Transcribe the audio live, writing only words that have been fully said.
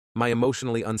My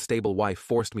emotionally unstable wife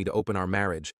forced me to open our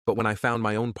marriage, but when I found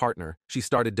my own partner, she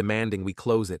started demanding we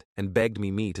close it and begged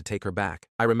me to take her back.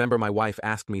 I remember my wife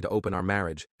asked me to open our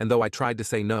marriage, and though I tried to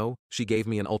say no, she gave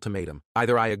me an ultimatum.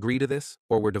 Either I agree to this,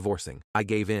 or we're divorcing. I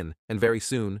gave in, and very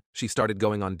soon, she started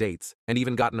going on dates, and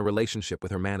even got in a relationship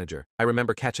with her manager. I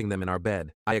remember catching them in our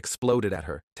bed. I exploded at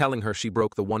her, telling her she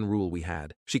broke the one rule we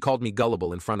had. She called me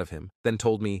gullible in front of him, then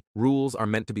told me, rules are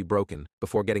meant to be broken,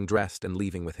 before getting dressed and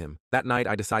leaving with him. That night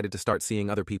I decided to start seeing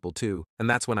other people too, and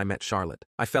that's when I met Charlotte.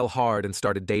 I fell hard and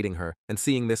started dating her, and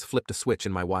seeing this flipped a switch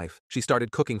in my wife. She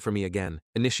started cooking for me again,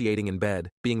 initiating in bed,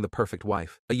 being the perfect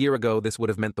wife. A year ago this would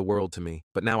have meant the world to me,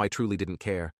 but now I truly didn't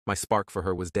care. My spark for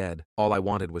her was dead. All I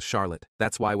wanted was Charlotte.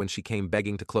 That's why when she came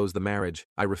begging to close the marriage,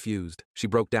 I refused. She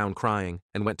broke down crying,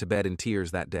 and went to bed in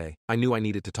tears that day. I knew I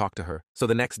needed to talk to her, so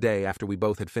the next day after we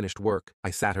both had finished work,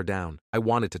 I sat her down. I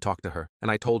wanted to talk to her,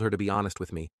 and I told her to be honest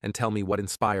with me, and tell me what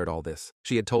inspired all this.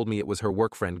 She had told me it was her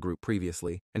work friend group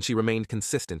previously, and she remained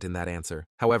consistent in that answer.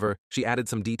 However, she added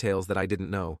some details that I didn't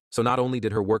know. So not only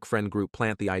did her work friend group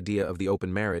plant the idea of the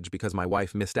open marriage because my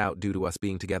wife missed out due to us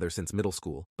being together since middle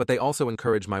school, but they also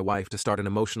encouraged my wife to start an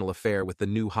emotional affair with the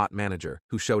new hot manager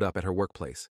who showed up at her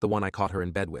workplace, the one I caught her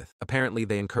in bed with. Apparently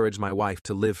they encouraged my wife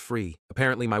to live free.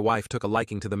 Apparently my wife took a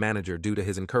liking to the manager due to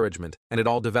his encouragement, and it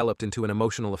all developed into an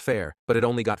emotional affair, but it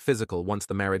only got physical once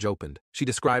the marriage opened. She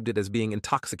described it as being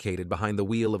intoxicated behind the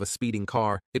wheel of a speeding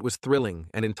car. It was thrilling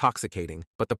and intoxicating,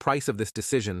 but the price of this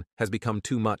decision has become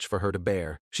too much for her to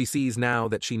bear. She sees now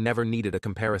that she never needed a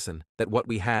comparison, that what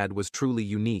we had was truly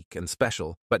unique and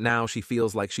special, but now she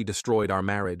feels like she destroyed our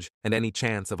marriage and any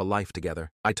chance of a life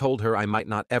together. I told her I might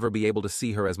not ever be able to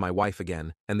see her as my wife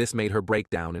again, and this made her break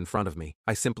down in front of me.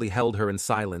 I simply held her in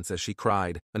silence as she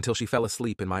cried until she fell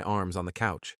asleep in my arms on the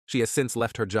couch. She has since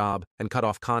left her job and cut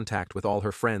off contact with all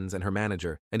her friends and her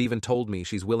manager, and even told me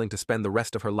she's willing to spend the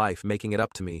rest of her life making it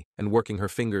up to me and working her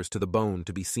fingers to the bone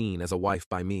to be seen as a wife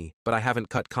by me. But I haven't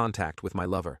cut contact with my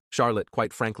lover. Charlotte,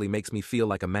 quite frankly, makes me feel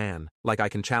like a man, like I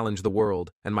can challenge the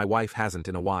world, and my wife hasn't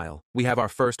in a while. We have our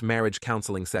first marriage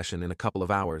counseling session in a couple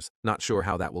of hours, not sure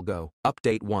how that will go.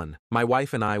 Update 1. My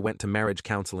wife and I went to marriage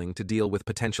counseling to deal with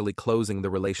potentially closing the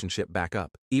relationship back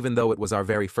up. Even though it was our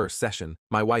very first session,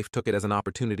 my wife took it as an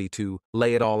opportunity to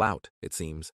lay it all out, it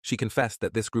seems. She confessed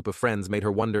that this group of friends made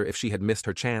her wonder if she had missed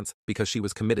her chance because she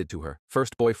was committed to her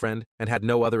first boyfriend and had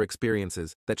no other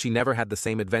experiences, that she never had the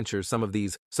same adventures some of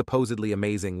these supposedly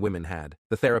amazing women had.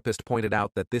 The therapist pointed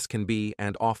out that this can be,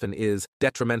 and often is,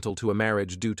 detrimental to a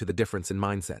marriage due to the difference in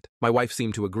mindset. My wife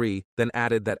seemed to agree, then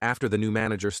added that after the new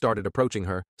manager started approaching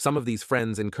her, some of these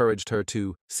friends encouraged her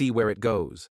to see where it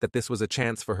goes, that this was a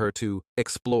chance for her to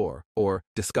explore or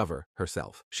discover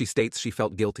herself. She states she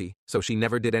felt guilty, so she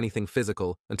never did anything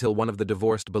physical until one of the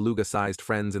divorced beluga-sized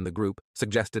friends in the group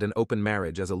suggested an open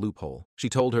marriage as a loophole. She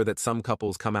told her that some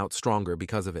couples come out stronger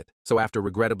because of it, so after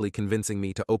regrettably convincing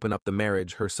me to open up the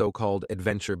marriage, her so-called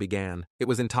adventure began. It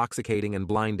was intoxicating and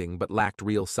blinding but lacked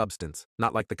real substance,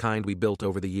 not like the kind we built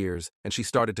over the years, and she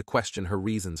started to question her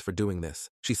reasons for doing this.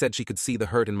 She said she could see the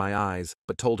hurt in my eyes,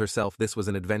 but told herself this was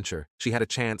an adventure. She had a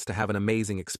chance to have an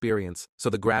amazing experience, so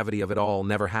the gravity of it all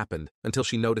never happened, until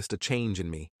she noticed a change in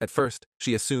me. At first,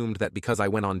 she assumed that because I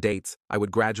went on dates, I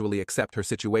would gradually accept her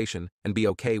situation and be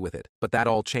okay with it, but that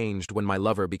all changed when my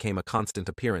lover became a constant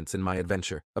appearance in my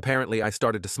adventure. Apparently, I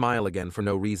started to smile again for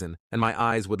no reason, and my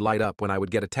eyes would light up when I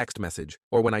would get a text message,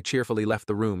 or when I cheerfully left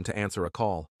the room to answer a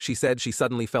call. She said she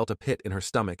suddenly felt a pit in her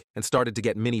stomach and started to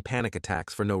get mini panic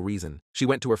attacks for no reason. She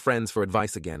went to her friends for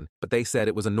advice again, but they said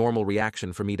it was a normal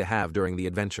reaction for me to have during the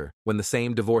adventure. When the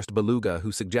same divorced beluga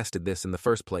who suggested this in the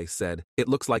first place said, "It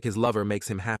looks like his lover makes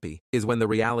him happy," is when the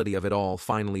reality of it all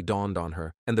finally dawned on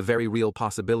her, and the very real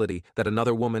possibility that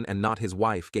another woman and not his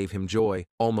wife gave him joy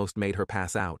almost made her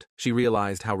pass out. She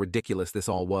realized how ridiculous this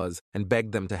all was and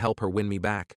begged them to help her win me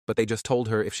back, but they just told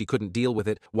her if she couldn't deal with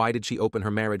it, why did she open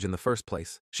her marriage in the first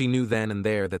place? She knew then and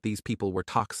there that these people were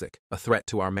toxic, a threat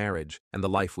to our marriage and the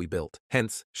life we built.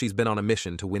 Hence, she's been on a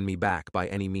mission to win me back by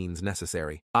any means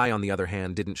necessary. I, on the other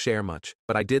hand, didn't share much,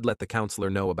 but I did let the counselor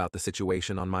know about the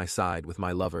situation on my side with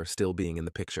my lover still being in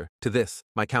the picture. To this,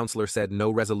 my counselor said no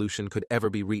resolution could ever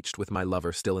be reached with my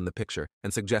lover still in the picture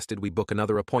and suggested we book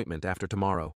another appointment after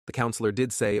tomorrow. The counselor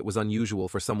did say it was unusual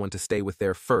for someone to stay with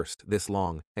their first this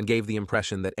long and gave the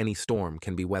impression that any storm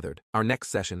can be weathered. Our next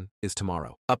session is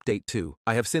tomorrow. Update 2.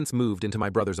 I have since moved into my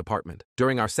brother's apartment.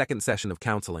 During our second session of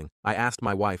counseling, I asked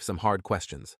my wife some hard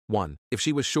questions. 1. If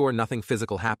she was sure nothing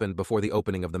physical happened before the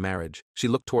opening of the marriage. She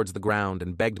looked towards the ground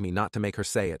and begged me not to make her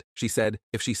say it. She said,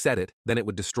 if she said it, then it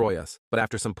would destroy us, but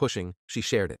after some pushing, she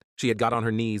shared it. She had got on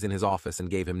her knees in his office and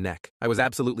gave him neck. I was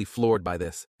absolutely floored by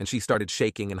this, and she started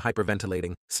shaking and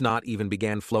hyperventilating. Snot even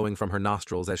began flowing from her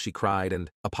nostrils as she cried and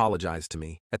apologized to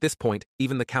me. At this point,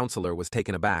 even the counselor was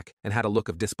taken aback and had a look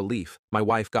of disbelief. My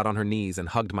wife got on her knees and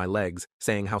hugged my legs,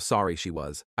 saying how sorry she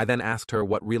was. I then asked her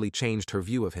what really changed her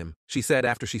view of him. She said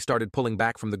after she started pulling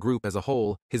back from the group as a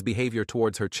whole, his behavior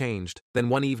towards her changed. Then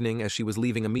one evening, as she was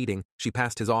leaving a meeting, she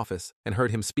passed his office and heard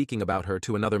him speaking about her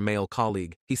to another male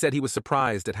colleague. He said he was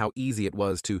surprised at how easy it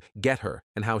was to get her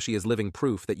and how she is living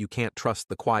proof that you can't trust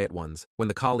the quiet ones. When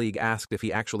the colleague asked if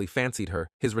he actually fancied her,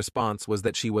 his response was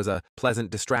that she was a pleasant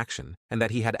distraction and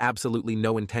that he had absolutely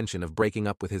no intention of breaking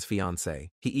up with his fiancée.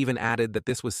 He even added that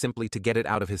this was simply to get it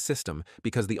out of his system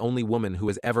because the only woman who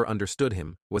has ever understood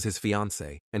him was his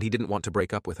fiancée, and he didn't want to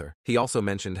break up with her. He also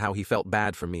mentioned how he felt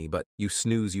bad for me, but you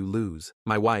snooze, you lose.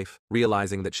 My wife,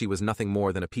 realizing that she was nothing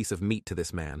more than a piece of meat to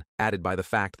this man, added by the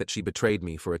fact that she betrayed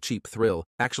me for a cheap thrill,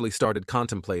 actually started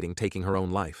contemplating taking her own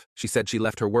life. She said she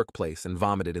left her workplace and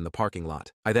vomited in the parking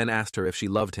lot. I then asked her if she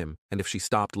loved him and if she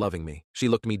stopped loving me. She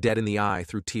looked me dead in the eye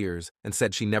through tears and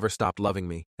said she never stopped loving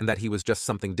me and that he was just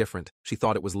something different. She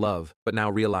thought it was love, but now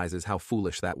realizes how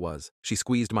foolish that was. She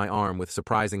squeezed my arm with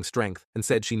surprising strength and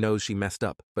said she knows she messed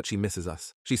up, but she misses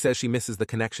us. She says she misses the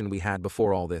connection we had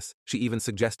before all this. She even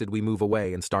suggested we move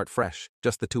away and start fresh,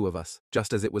 just the two of us,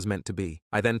 just as it was meant to be.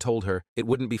 I then told her it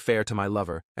wouldn't be fair to my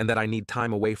lover and that I need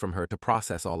time away from her to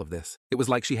process all of this. It was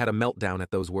like she had a meltdown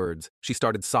at those words. She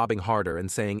started sobbing harder and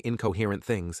saying incoherent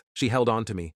things. She held on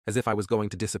to me, as if I was going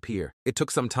to disappear. It took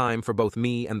some time for both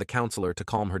me and the counselor to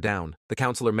calm her down. The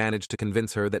counselor managed to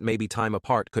convince her that maybe time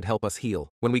apart could help us heal.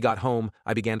 When we got home,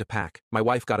 I began to pack. My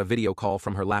wife got a video call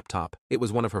from her laptop. It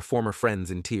was one of her former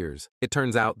friends in tears. It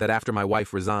turns out that after my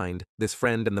wife resigned, this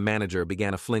friend and the manager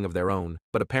began a fling of their own,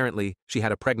 but apparently she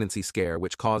had a pregnancy scare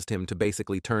which caused him to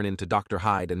basically turn into Dr.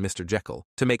 Hyde and Mr. Jekyll.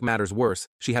 To make matters worse,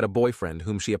 she had a boyfriend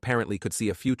whom she apparently could see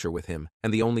a future with him,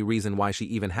 and the only reason why she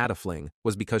even had a fling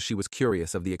was because she was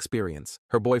curious of the experience.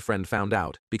 Her boyfriend found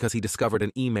out because he discovered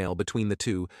an email between the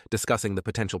two discussing the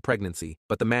potential pregnancy,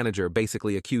 but the manager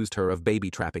basically accused her of baby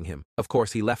trapping him. Of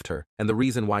course, he left her, and the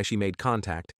reason why she made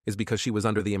contact is because she was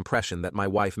under the impression that my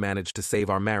wife managed to save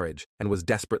our marriage and was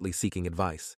desperately seeking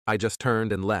advice. I just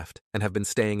turned and left and have been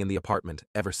staying in the apartment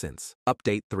ever since.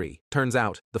 Update 3. Turns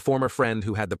out, the former friend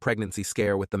who had the pregnancy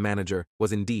scare with the manager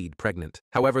was indeed pregnant.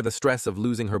 However, the stress of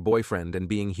losing her boyfriend and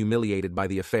being humiliated by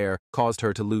the affair caused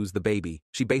her to lose the baby.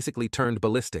 She basically turned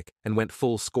ballistic and went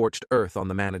full scorched earth on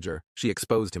the manager. She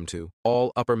exposed him to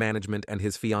all upper management and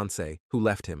his fiancée, who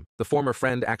left him. The former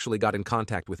friend actually got in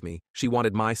contact with me. She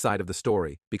wanted my side of the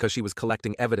story because she was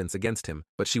collecting evidence against him,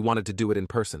 but she wanted to do it in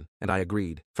person, and I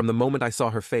agreed. From the moment I saw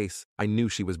her face, I knew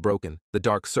she was broken. The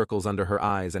dark circles under her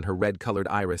eyes and her red-colored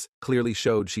iris clearly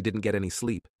showed she didn't get any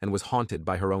sleep and was haunted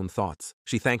by her own thoughts.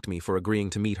 She thanked me for agreeing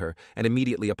to meet her and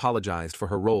immediately apologized for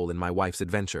her role in my wife's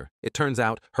adventure. It turns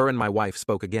out her and my wife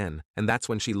spoke again, and that's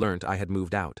when she learnt I had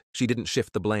moved out. She didn't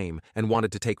shift the blame and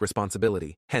wanted to take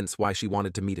responsibility, hence why she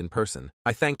wanted to meet in person.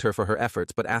 I thanked her for her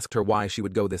efforts but asked her why she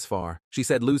would go this far. She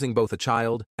said losing both a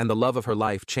child and the love of her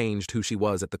life changed who she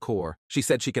was at the core. She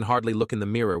said she can hardly look in the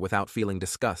mirror without feeling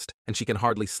disgust, and she can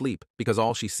hardly sleep because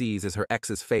all she sees is her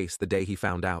ex's face the day he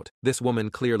found out. This woman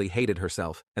clearly hated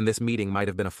herself, and this meeting might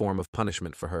have been a form of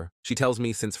punishment for her. She tells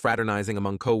me since fraternizing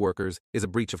among co-workers is a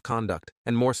breach of conduct,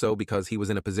 and more so because he was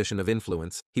in a position of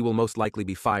influence, he will most likely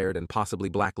be fired and possibly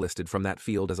blacklisted from that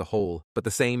field as a whole. But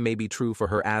the same may be true for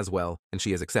her as well, and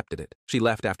she has accepted it. She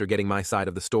left after getting my side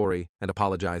of the story and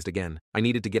apologized again. I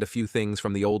needed to get a few things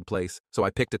from the old place, so I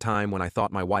picked a time when I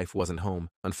thought my wife wasn't home.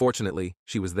 Unfortunately,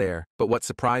 she was there, but what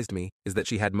surprised me is that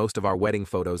she had most of our wedding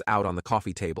photos out on the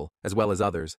coffee table, as well as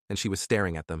others, and she was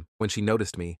staring at them. When she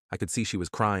noticed me, I could see she was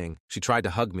crying. She tried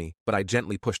to hug me, but I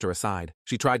gently pushed her aside.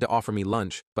 She tried to offer me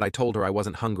lunch, but I told her I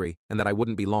wasn't hungry and that I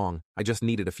wouldn't be long. I just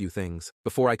needed a few things.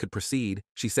 Before I could proceed,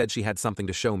 she said she had something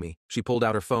to show me. She pulled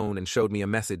out her phone and showed me a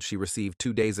message she received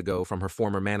 2 days ago from her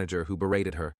former manager who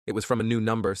berated her. It was from a new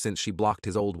number since she blocked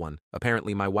his old one.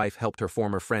 Apparently my wife helped her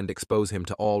former friend expose him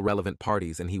to all relevant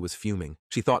parties and he was fuming.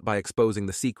 She thought by exposing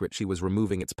the secret she was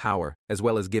removing its power, as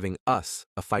well as giving us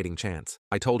a fighting chance.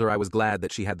 I told her I was glad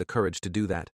that she had the courage to do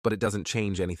that, but it doesn't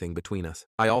change anything between us.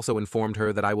 I also informed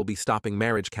her that I will be stopping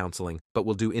marriage counseling, but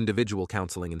will do individual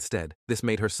counseling instead. This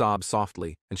made her sob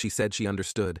softly, and she said she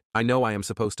understood. I know I am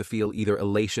supposed to feel either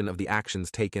elation of the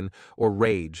actions taken or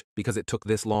rage because it took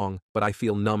this long, but I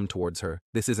feel numb towards her.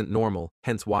 This isn't normal,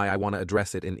 hence why I want to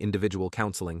address it in individual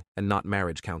counseling and not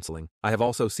marriage counseling. I have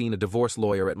also seen a divorce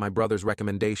lawyer at my brother's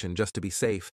recommendation just to be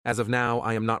safe. As of now,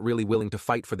 I am not really willing to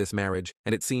fight for this marriage,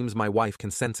 and it seems my wife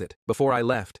can sense it. Before I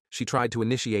left, she tried to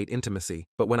initiate intimacy,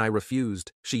 but when I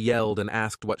refused, she yelled and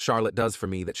asked what Charlotte does for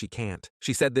me that she can't.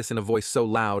 She said this in a voice so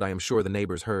loud I am sure the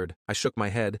neighbors heard. I shook my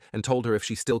head and told her if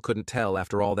she still couldn't tell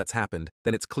after all that's happened,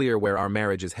 then it's clear where our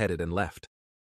marriage is headed and left.